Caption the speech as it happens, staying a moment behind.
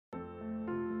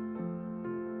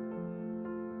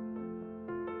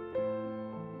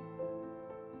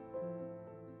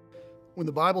When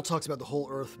the Bible talks about the whole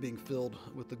earth being filled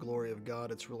with the glory of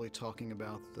God, it's really talking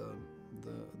about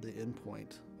the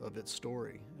endpoint of its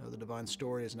story. The divine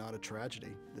story is not a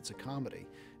tragedy, it's a comedy.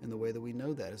 And the way that we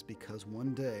know that is because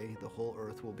one day the whole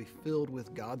earth will be filled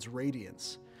with God's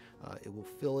radiance. It will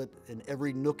fill it in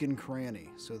every nook and cranny,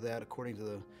 so that according to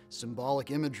the symbolic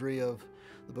imagery of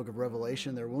the book of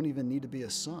Revelation, there won't even need to be a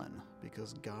sun,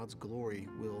 because God's glory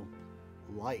will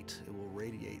light, it will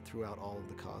radiate throughout all of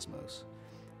the cosmos.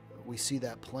 We see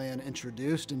that plan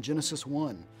introduced in Genesis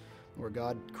 1, where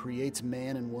God creates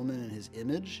man and woman in his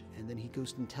image, and then he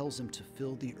goes and tells them to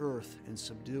fill the earth and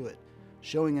subdue it,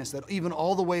 showing us that even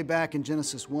all the way back in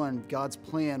Genesis 1, God's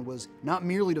plan was not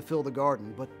merely to fill the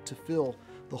garden, but to fill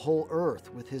the whole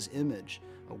earth with his image,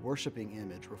 a worshiping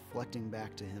image reflecting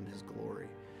back to him his glory.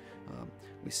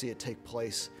 We see it take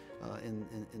place in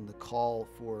the call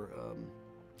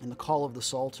of the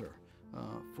Psalter.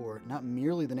 For not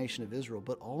merely the nation of Israel,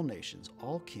 but all nations,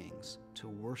 all kings, to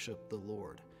worship the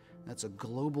Lord. That's a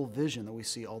global vision that we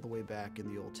see all the way back in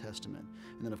the Old Testament.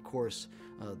 And then, of course,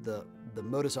 the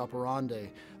modus operandi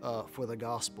for the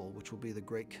gospel, which will be the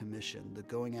Great Commission, the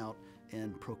going out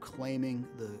and proclaiming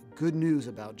the good news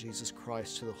about Jesus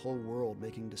Christ to the whole world,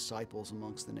 making disciples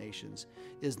amongst the nations,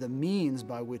 is the means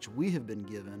by which we have been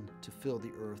given to fill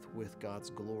the earth with God's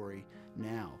glory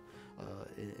now.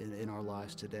 In our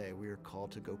lives today, we are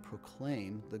called to go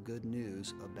proclaim the good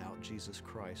news about Jesus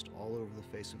Christ all over the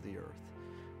face of the earth.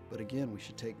 But again, we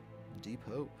should take deep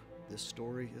hope. This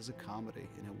story is a comedy,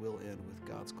 and it will end with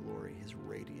God's glory, his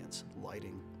radiance,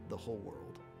 lighting the whole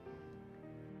world.